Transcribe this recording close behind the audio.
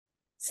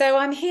So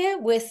I'm here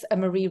with a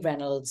Marie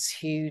Reynolds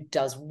who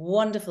does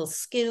wonderful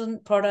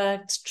skin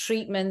products,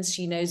 treatments.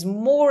 She knows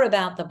more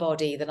about the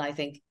body than I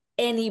think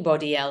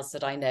anybody else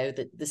that I know,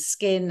 that the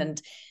skin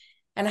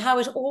and how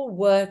it all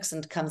works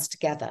and comes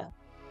together.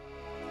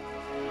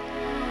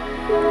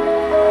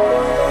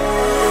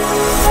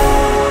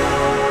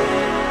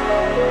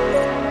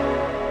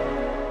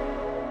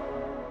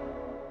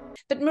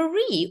 But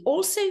Marie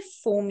also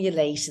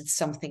formulated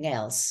something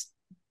else.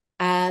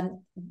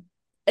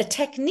 A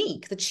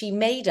technique that she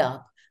made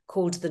up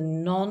called the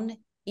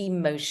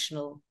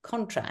non-emotional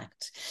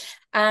contract.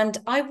 And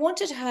I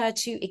wanted her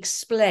to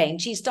explain.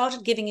 She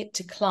started giving it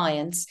to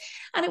clients,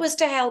 and it was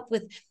to help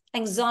with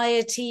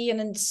anxiety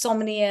and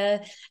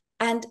insomnia.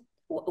 And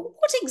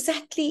what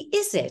exactly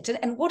is it?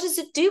 And what does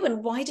it do?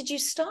 And why did you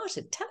start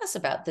it? Tell us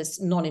about this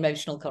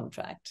non-emotional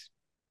contract.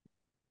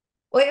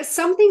 Well, it's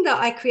something that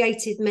I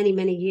created many,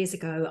 many years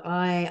ago.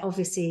 I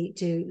obviously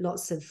do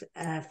lots of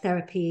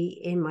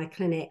therapy in my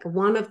clinic.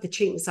 One of the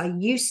treatments I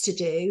used to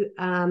do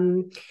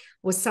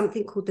was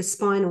something called the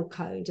spinal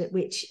code,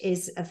 which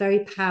is a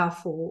very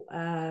powerful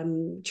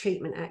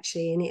treatment,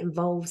 actually, and it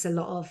involves a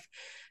lot of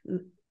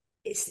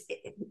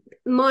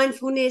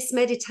mindfulness,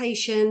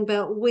 meditation.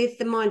 But with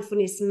the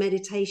mindfulness and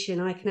meditation,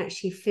 I can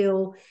actually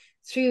feel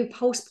through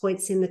pulse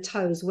points in the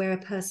toes where a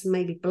person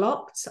may be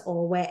blocked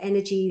or where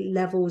energy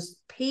levels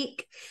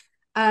peak.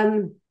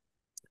 And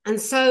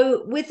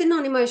so with the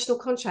non-emotional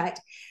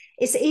contract,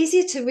 it's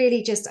easier to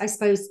really just, I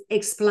suppose,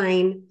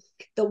 explain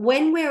that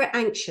when we're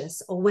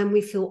anxious or when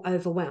we feel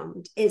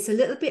overwhelmed, it's a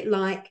little bit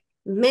like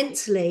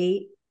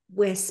mentally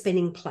we're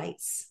spinning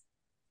plates.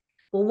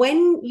 Well,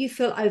 when you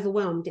feel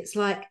overwhelmed, it's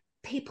like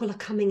people are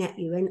coming at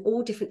you in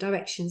all different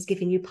directions,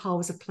 giving you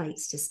piles of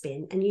plates to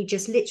spin, and you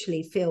just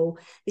literally feel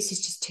this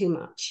is just too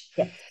much.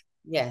 Yes.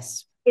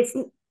 Yes.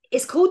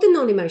 It's called the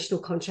non-emotional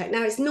contract.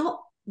 Now, it's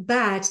not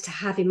bad to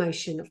have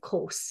emotion, of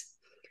course,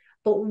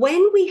 but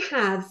when we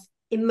have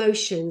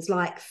emotions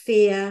like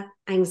fear,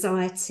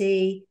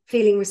 anxiety,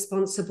 feeling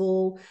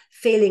responsible,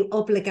 feeling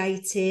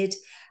obligated,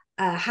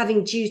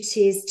 having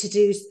duties to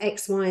do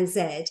X, Y, and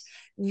Z,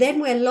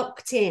 then we're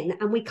locked in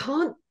and we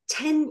can't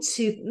tend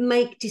to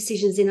make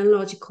decisions in a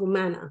logical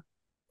manner.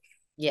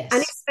 Yes.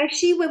 And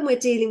especially when we're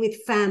dealing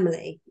with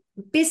family.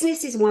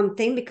 Business is one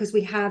thing because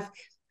we have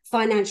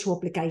financial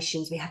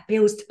obligations, we have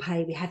bills to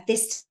pay, we have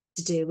this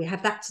to do, we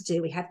have that to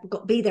do, we've got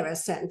to be there at a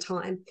certain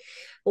time.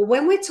 But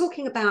when we're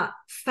talking about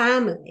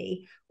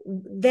family,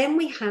 then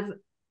we have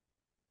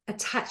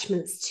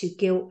attachments to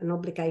guilt and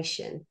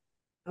obligation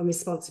and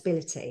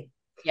responsibility.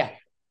 Yeah.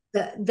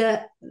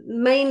 That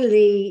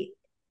mainly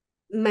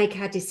make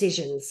our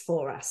decisions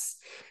for us.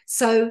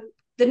 So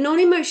the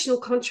non-emotional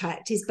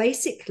contract is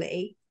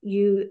basically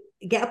you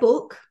get a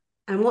book,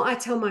 and what I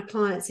tell my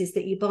clients is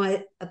that you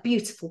buy a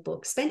beautiful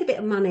book, spend a bit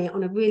of money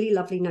on a really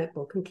lovely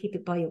notebook and keep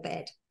it by your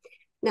bed.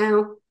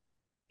 Now,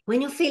 when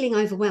you're feeling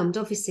overwhelmed,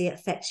 obviously it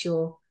affects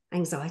your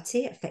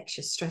anxiety, it affects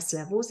your stress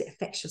levels, it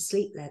affects your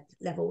sleep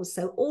levels.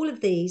 So all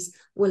of these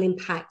will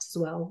impact as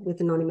well with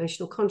the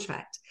non-emotional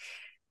contract.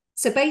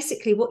 So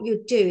basically what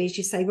you do is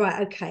you say,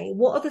 right, okay,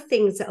 what are the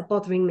things that are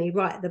bothering me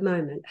right at the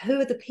moment? Who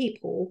are the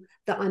people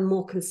that I'm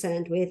more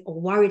concerned with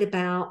or worried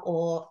about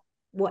or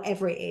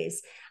whatever it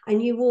is?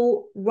 And you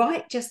will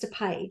write just a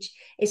page.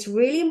 It's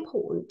really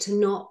important to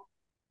not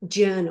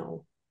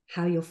journal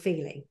how you're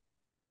feeling.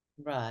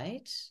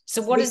 Right.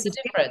 So what is the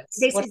difference?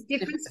 This is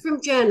different from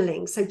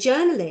journaling. So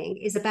journaling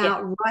is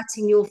about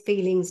writing your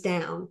feelings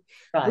down.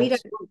 We Right.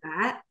 don't want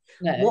that.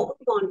 No. What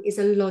we want is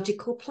a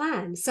logical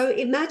plan. So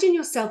imagine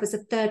yourself as a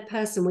third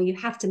person where you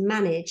have to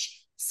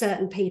manage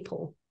certain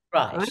people.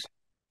 Right.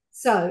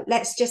 So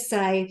let's just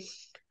say,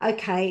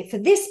 okay, for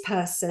this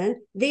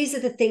person, these are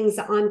the things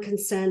that I'm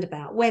concerned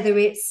about, whether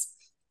it's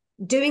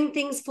doing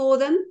things for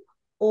them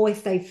or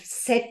if they've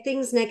said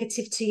things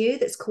negative to you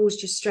that's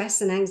caused you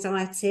stress and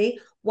anxiety,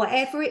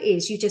 whatever it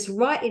is, you just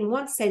write in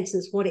one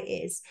sentence what it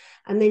is.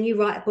 And then you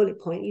write a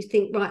bullet point. You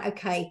think, right,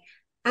 okay,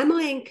 am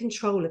I in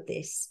control of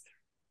this?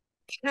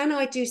 Can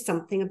I do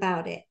something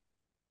about it?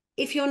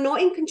 If you're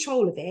not in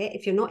control of it,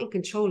 if you're not in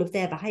control of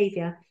their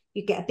behavior,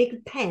 you get a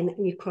big pen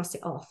and you cross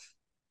it off.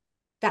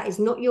 That is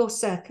not your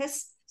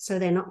circus, so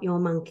they're not your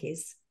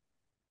monkeys,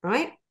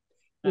 right?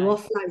 You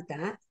offload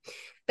that.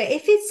 But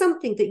if it's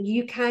something that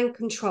you can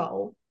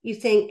control, you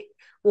think,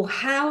 well,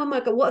 how am I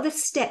going? What are the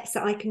steps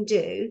that I can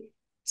do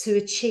to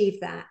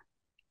achieve that?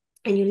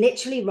 And you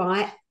literally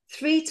write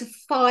 3 to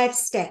 5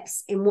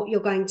 steps in what you're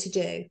going to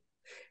do.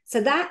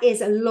 So that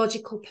is a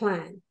logical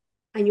plan.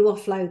 And you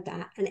offload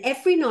that. And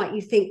every night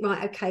you think,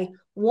 right, okay,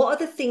 what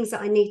are the things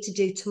that I need to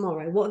do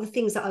tomorrow? What are the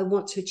things that I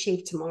want to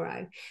achieve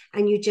tomorrow?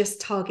 And you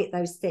just target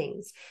those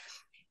things.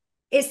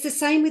 It's the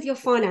same with your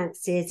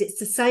finances. It's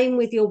the same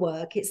with your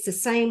work. It's the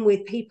same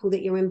with people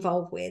that you're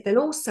involved with. And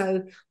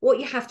also what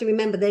you have to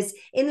remember, there's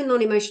in the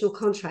non-emotional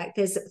contract,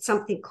 there's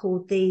something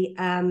called the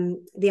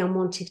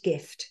unwanted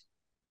gift.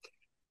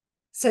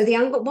 So the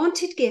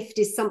unwanted gift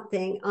is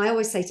something I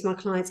always say to my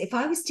clients, if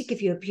I was to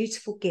give you a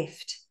beautiful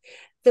gift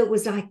that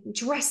was like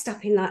dressed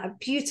up in like a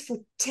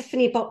beautiful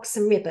Tiffany box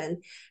and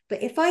ribbon.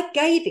 But if I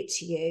gave it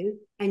to you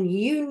and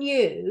you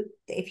knew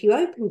that if you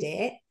opened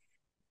it,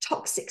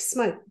 toxic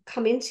smoke would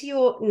come into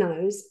your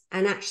nose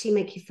and actually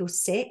make you feel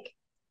sick,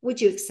 would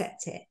you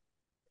accept it?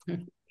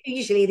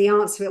 Usually the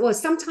answer it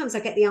was. Sometimes I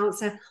get the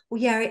answer,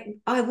 well, yeah,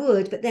 I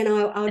would, but then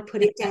I would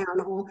put it down.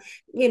 Or,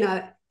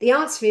 the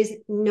answer is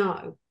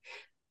no.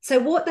 So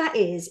what that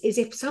is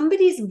if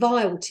somebody's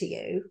vile to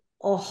you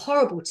or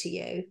horrible to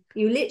you,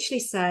 you literally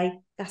say,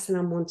 that's an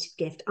unwanted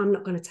gift. I'm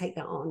not going to take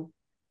that on.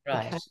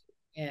 Right. Okay.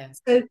 Yeah.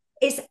 So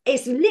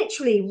it's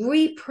literally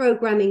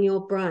reprogramming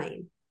your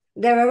brain.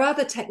 There are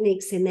other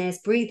techniques in there. There's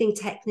breathing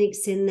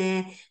techniques in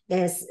there.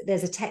 There's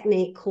a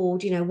technique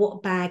called,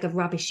 what bag of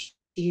rubbish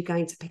are you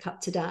going to pick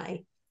up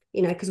today?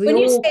 Because when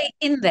you say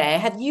in there,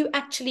 have you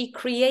actually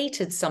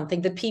created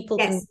something that people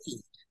can read?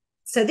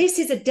 So this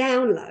is a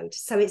download.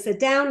 So it's a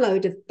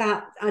download of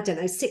about, I don't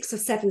know, 6 or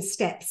 7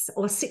 steps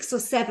or 6 or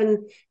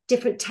 7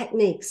 different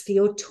techniques for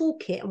your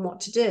toolkit and what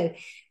to do.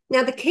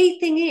 Now, the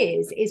key thing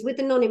is with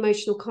the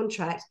non-emotional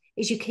contract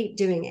is you keep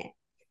doing it.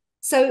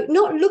 So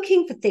not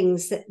looking for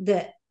things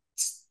that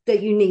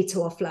you need to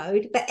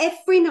offload, but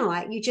every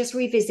night you just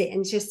revisit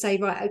and just say,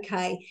 right,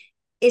 okay,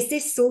 is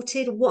this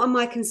sorted? What am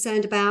I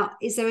concerned about?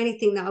 Is there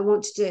anything that I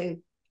want to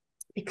do?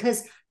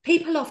 Because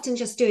people often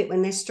just do it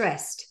when they're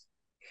stressed.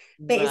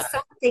 But it's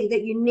something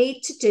that you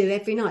need to do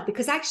every night,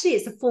 because actually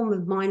it's a form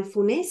of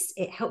mindfulness.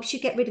 It helps you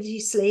get rid of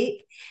your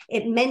sleep.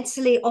 It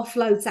mentally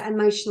offloads that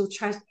emotional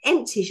trash,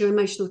 empties your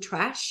emotional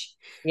trash.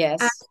 Yes.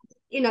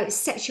 And, it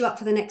sets you up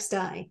for the next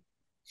day.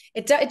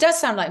 It does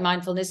sound like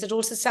mindfulness. It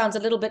also sounds a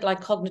little bit like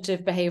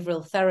cognitive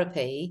behavioral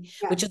therapy,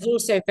 which is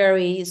also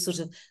very sort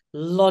of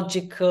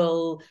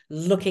logical,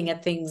 looking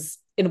at things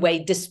in a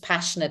way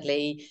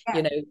dispassionately,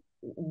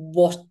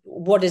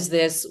 what is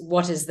this?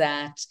 What is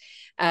that?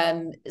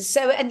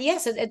 So, and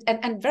yes,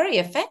 and very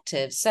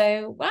effective.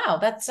 So, wow,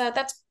 that's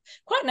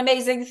quite an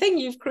amazing thing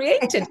you've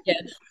created here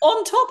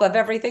on top of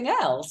everything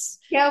else.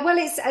 Yeah, well,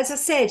 it's, as I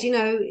said,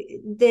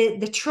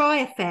 the try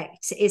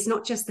effect is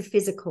not just the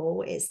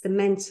physical, it's the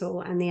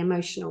mental and the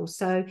emotional.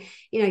 So,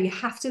 you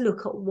have to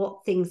look at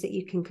what things that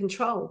you can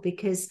control,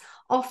 because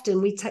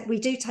often we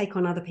do take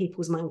on other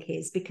people's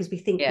monkeys because we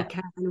think we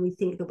can and we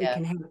think that we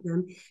can help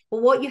them.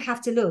 But what you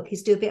have to look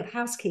is do a bit of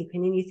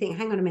housekeeping, and you think,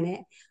 hang on a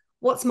minute,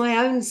 what's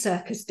my own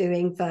circus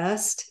doing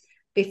first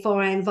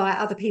before I invite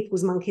other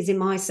people's monkeys in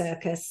my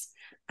circus?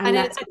 And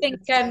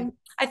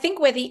I think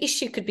where the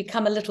issue could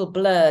become a little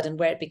blurred and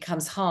where it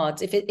becomes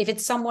hard, if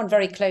it's someone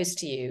very close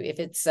to you, if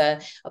it's a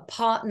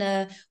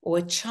partner or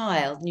a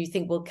child, and you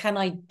think, well, can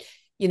I,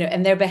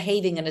 and they're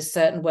behaving in a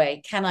certain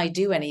way, can I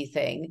do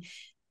anything?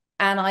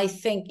 And I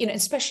think,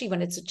 especially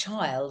when it's a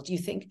child, you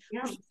think,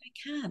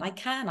 I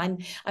can.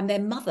 I'm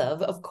their mother,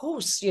 of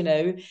course,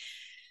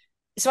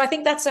 So I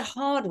think that's a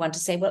hard one to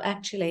say, well,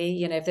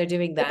 actually, if they're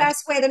doing that. But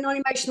that's where the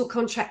non-emotional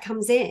contract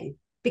comes in,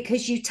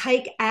 because you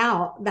take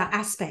out that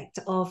aspect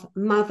of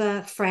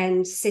mother,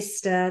 friend,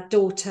 sister,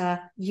 daughter.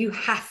 You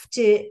have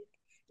to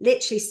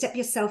literally step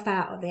yourself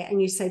out of it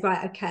and you say,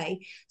 right,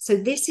 okay, so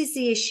this is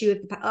the issue of,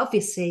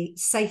 obviously,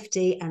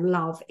 safety and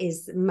love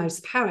is the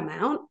most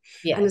paramount.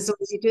 Yes. And as long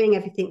as you're doing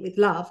everything with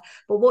love,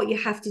 but what you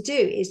have to do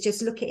is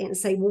just look at it and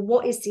say, well,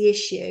 what is the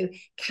issue?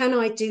 Can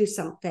I do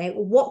something?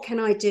 What can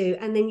I do?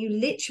 And then you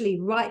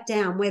literally write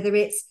down whether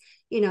it's,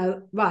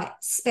 right,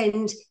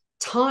 spend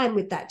time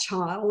with that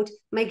child,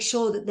 make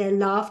sure that they're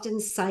loved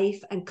and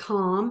safe and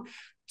calm,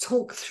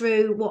 talk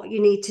through what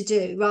you need to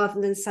do, rather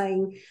than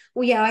saying,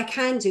 well, yeah, I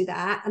can do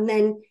that, and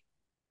then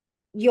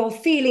you're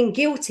feeling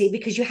guilty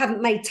because you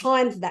haven't made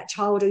time for that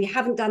child or you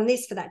haven't done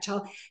this for that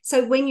child.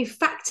 So when you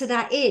factor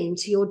that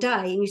into your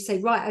day and you say,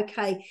 right,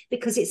 okay,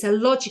 because it's a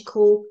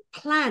logical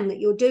plan that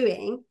you're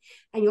doing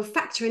and you're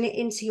factoring it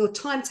into your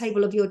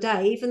timetable of your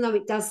day, even though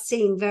it does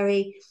seem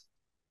very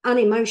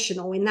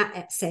unemotional in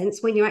that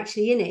sense, when you're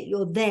actually in it,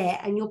 you're there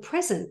and you're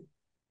present.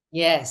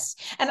 Yes.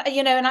 And,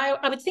 and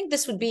I would think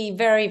this would be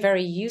very,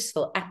 very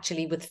useful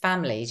actually with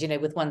families,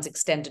 with one's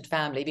extended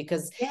family,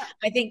 because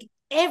I think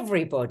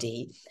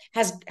everybody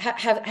has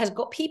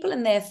got people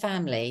in their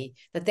family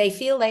that they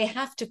feel they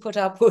have to put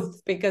up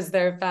with because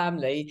they're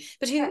family,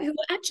 but who are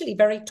actually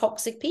very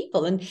toxic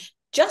people. And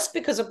just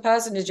because a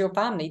person is your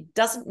family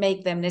doesn't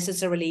make them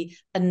necessarily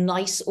a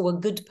nice or a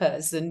good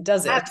person,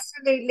 does it?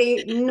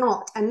 Absolutely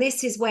not. And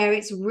this is where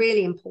it's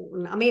really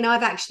important. I mean,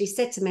 I've actually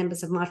said to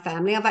members of my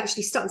family, I've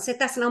actually stopped and said,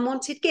 that's an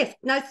unwanted gift.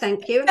 No,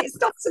 thank you. And it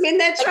stops them in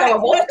their tracks.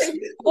 What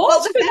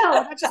the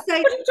hell? I just say,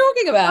 what are you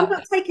talking about? I'm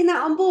not taking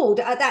that on board.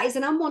 That is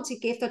an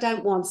unwanted gift I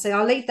don't want. So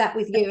I'll leave that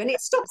with you. And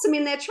it stops them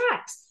in their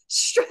tracks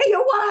straight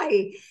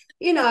away.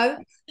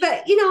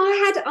 But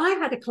I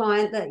had a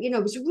client that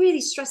was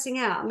really stressing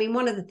out. I mean,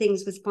 one of the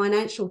things was a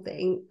financial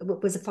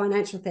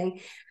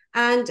thing,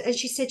 And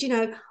she said, you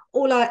know,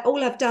 all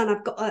I've done,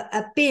 I've got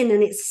a bin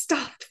and it's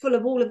stuffed full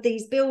of all of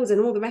these bills and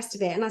all the rest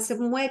of it. And I said,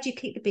 well, where do you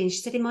keep the bin? She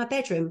said, in my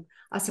bedroom.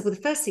 I said, well,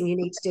 the first thing you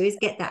need to do is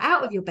get that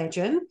out of your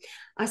bedroom.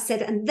 I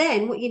said, and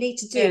then what you need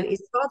to do Yeah.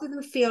 is, rather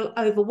than feel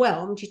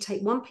overwhelmed, you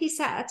take one piece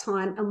at a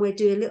time, and we'll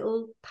do a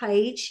little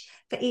page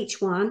for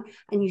each one,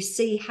 and you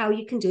see how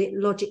you can do it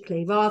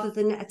logically rather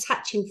than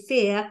attaching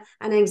fear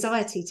and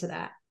anxiety to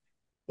that.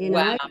 You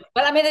Wow. know?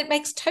 Well, I mean, it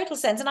makes total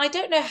sense. And I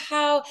don't know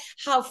how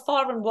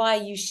far and why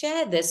you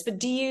share this,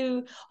 but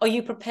are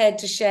you prepared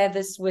to share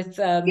this with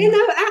You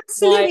know, wider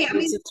absolutely. I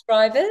mean,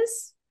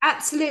 subscribers?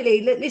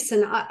 absolutely.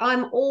 Listen,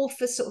 I'm all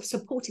for sort of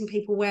supporting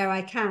people where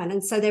I can.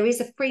 And so there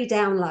is a free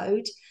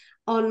download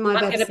on my I'm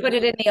going to website. put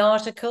it in the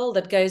article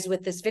that goes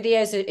with this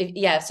video. So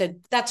yeah, so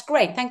that's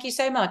great. Thank you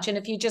so much. And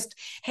if you just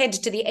head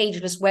to the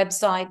Ageless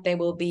website, there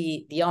will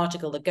be the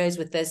article that goes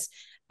with this,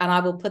 and I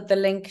will put the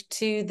link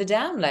to the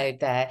download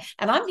there.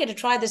 And I'm going to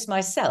try this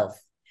myself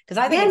because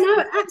I think Yeah,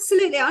 it's no,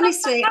 absolutely.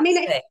 Honestly, I mean,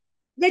 fantastic.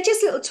 they're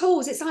just little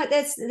tools. It's like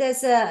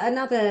there's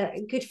another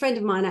good friend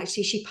of mine,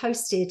 actually. She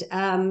posted,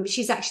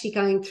 she's actually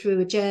going through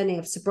a journey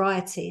of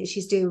sobriety, and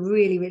she's doing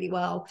really, really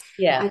well.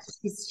 Yeah, And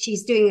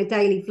she's doing a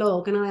daily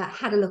vlog, and I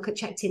had a look at,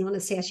 checked in on to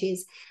see how she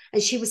is.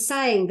 And she was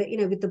saying that, you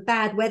know, with the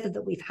bad weather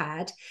that we've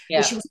had, and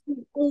yeah, she was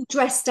all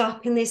dressed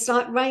up in this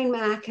like rain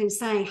mac and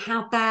saying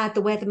how bad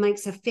the weather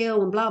makes her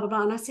feel and blah blah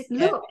blah. And I said,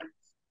 yeah. look,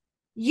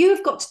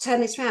 you've got to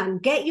turn this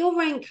around. Get your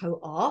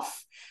raincoat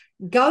off,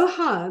 go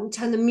home,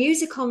 turn the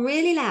music on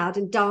really loud,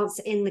 and dance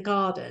in the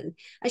garden.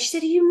 And she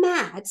said, are you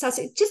mad? So I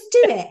said, just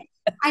do it.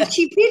 And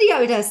she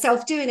videoed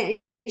herself doing it.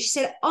 She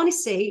said,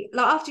 honestly,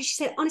 like after she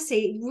said,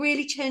 honestly, it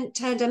really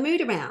turned her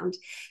mood around.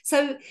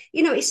 So,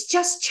 you know, it's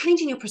just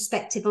changing your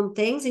perspective on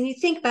things. And you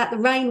think about the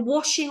rain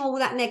washing all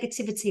that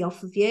negativity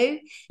off of you.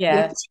 You're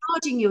Yeah.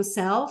 charging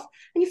yourself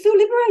and you feel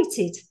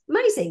liberated.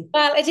 Amazing.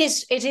 Well, it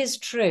is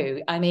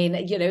true. I mean,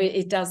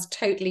 it does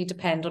totally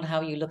depend on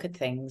how you look at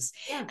things.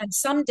 Yeah. And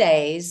some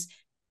days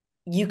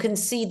you can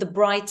see the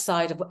bright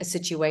side of a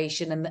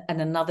situation,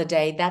 and another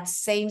day that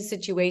same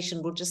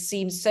situation will just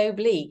seem so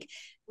bleak.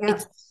 Yeah.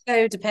 It's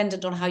so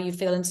dependent on how you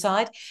feel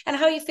inside, and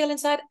how you feel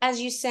inside, as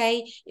you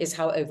say, is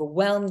how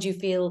overwhelmed you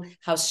feel,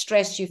 how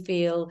stressed you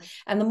feel.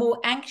 And the more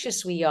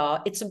anxious we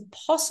are, it's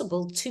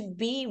impossible to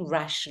be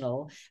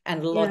rational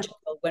and Yeah.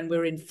 logical when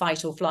we're in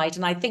fight or flight.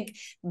 And I think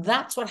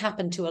that's what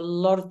happened to a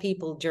lot of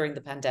people during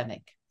the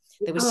pandemic.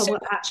 There was Oh, so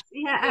well, much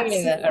yeah,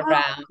 fear absolutely. Well,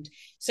 around.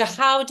 So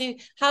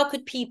how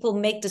could people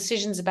make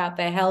decisions about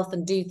their health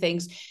and do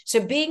things? So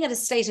being in a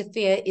state of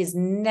fear is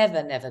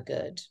never, never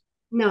good.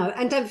 no,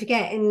 and don't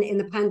forget, in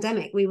the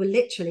pandemic, we were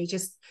literally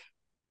just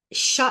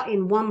shut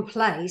in one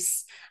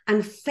place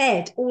and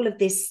fed all of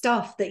this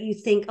stuff that you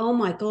think, oh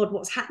my God,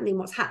 what's happening?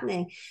 What's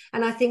happening?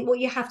 And I think what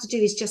you have to do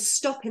is just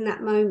stop in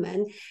that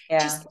moment,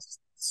 Yeah. just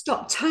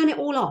stop, turn it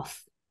all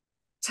off,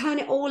 turn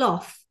it all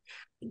off,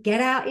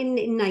 get out in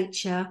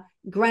nature,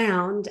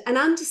 ground, and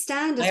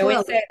understand I as always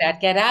well. say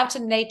that. Get out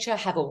in nature,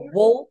 have a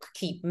walk,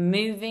 keep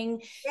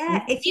moving.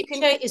 Yeah, if you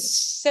can, Nature is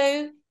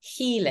so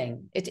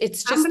healing.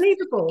 It's just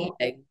unbelievable.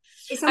 healing.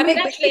 It's I mean,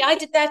 unbelievable. actually, I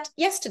did that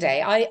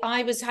yesterday.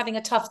 I was having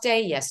a tough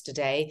day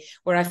yesterday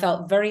where I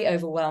felt very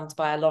overwhelmed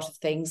by a lot of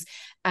things.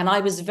 And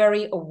I was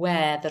very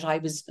aware that I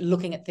was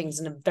looking at things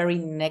in a very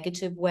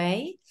negative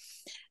way.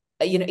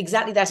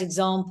 Exactly that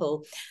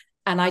example.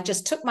 And I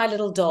just took my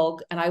little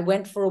dog and I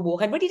went for a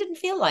walk. I really didn't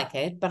feel like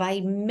it, but I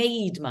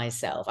made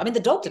myself. I mean,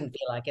 the dog didn't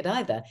feel like it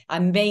either. I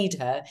made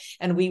her,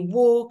 and we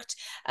walked,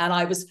 and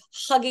I was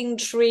hugging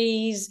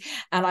trees,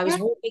 and I Yeah, was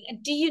walking.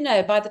 And do you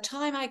know, by the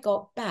time I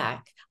got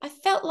back, I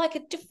felt like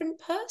a different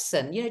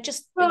person,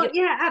 just well,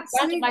 yeah,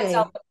 surrounded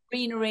myself absolutely. with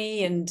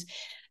greenery, and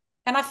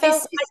I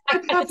felt It's I, so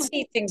I could powerful.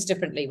 see things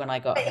differently when I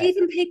got But home.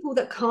 even people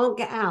that can't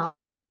get out,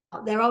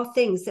 there are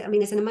things that, I mean,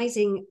 there's an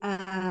amazing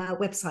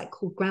website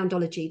called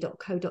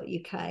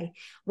groundology.co.uk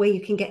where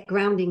you can get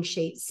grounding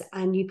sheets,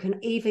 and you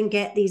can even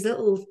get these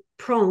little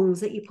prongs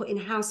that you put in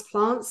house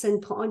plants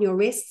and put on your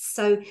wrists.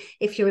 So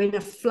if you're in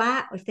a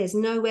flat, if there's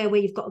nowhere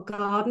where you've got a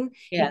garden,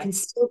 you Yeah. can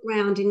still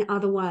ground in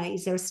other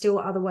ways. There are still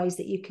other ways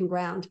that you can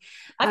ground.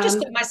 I've just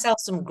Um, got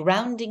myself some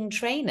grounding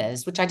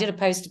trainers, which I did a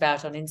post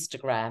about on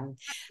Instagram.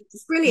 Yeah.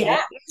 brilliant.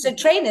 So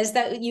trainers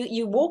that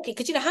you walk it,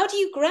 because how do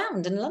you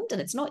ground in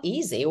London? It's not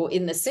easy, or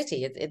in the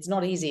city, it's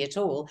not easy at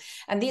all.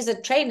 And these are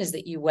trainers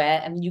that you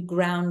wear and you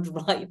ground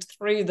right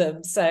through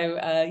them. So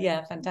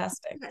yeah,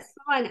 fantastic. That's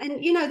fine.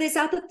 And there's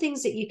other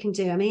things that you can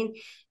do. I mean,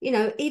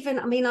 even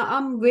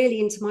I'm really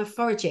into my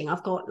foraging.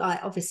 I've got, like,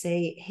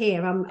 obviously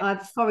here I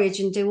forage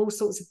and do all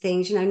sorts of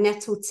things,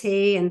 nettle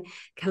tea and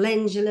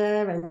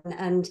calendula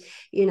and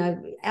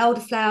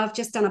elderflower. I've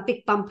just done a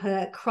big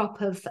bumper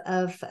crop of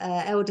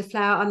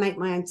elderflower. I make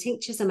my own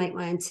tinctures, I make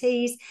my own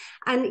teas.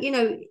 And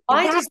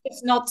Why that does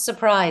this not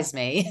surprise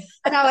me?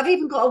 I know, I've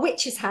even got a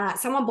witch's hat.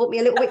 Someone bought me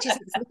a little witch's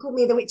hat. So they call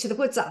me the witch of the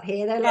woods up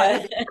here. They're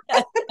Yeah.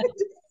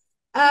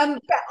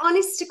 like, but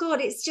honest to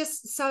God, it's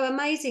just so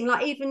amazing.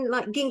 Like, even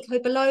like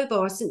ginkgo biloba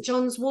or St.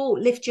 John's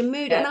wort lift your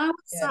mood. Yeah. And I would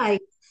Yeah. say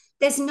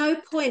there's no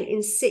point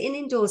in sitting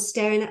indoors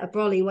staring at a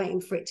brolly waiting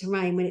for it to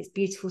rain when it's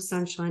beautiful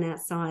sunshine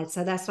outside.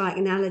 So that's like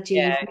an analogy.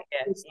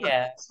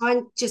 Yeah. Try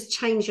and just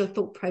change your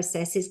thought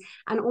processes.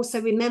 And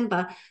also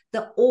remember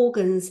that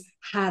organs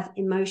have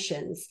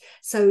emotions.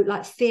 So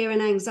like fear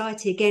and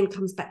anxiety, again,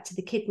 comes back to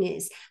the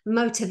kidneys.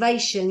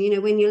 Motivation, you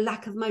know, when you're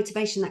lack of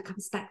motivation, that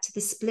comes back to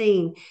the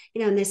spleen.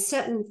 You know, and there's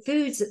certain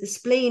foods that the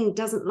spleen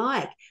doesn't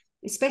like,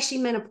 especially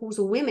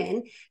menopausal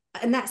women.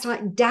 And that's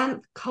like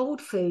damp,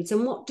 cold foods.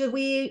 And what do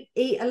we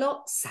eat a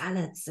lot?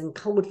 Salads and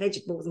cold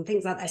vegetables and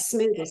things like that,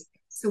 smoothies.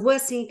 It's the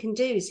worst thing you can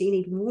do. So you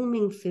need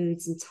warming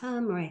foods and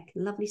turmeric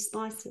and lovely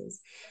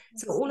spices.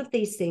 So all of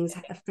these things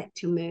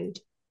affect your mood.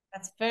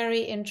 That's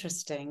very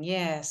interesting.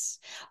 Yes.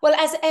 Well,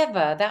 as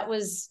ever, that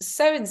was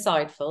so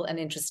insightful and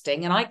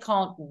interesting, and I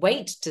can't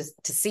wait to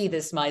see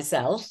this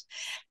myself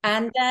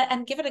and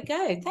give it a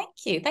go. Thank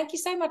you. Thank you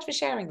so much for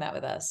sharing that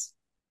with us.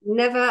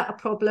 Never a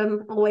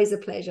problem. Always a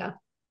pleasure.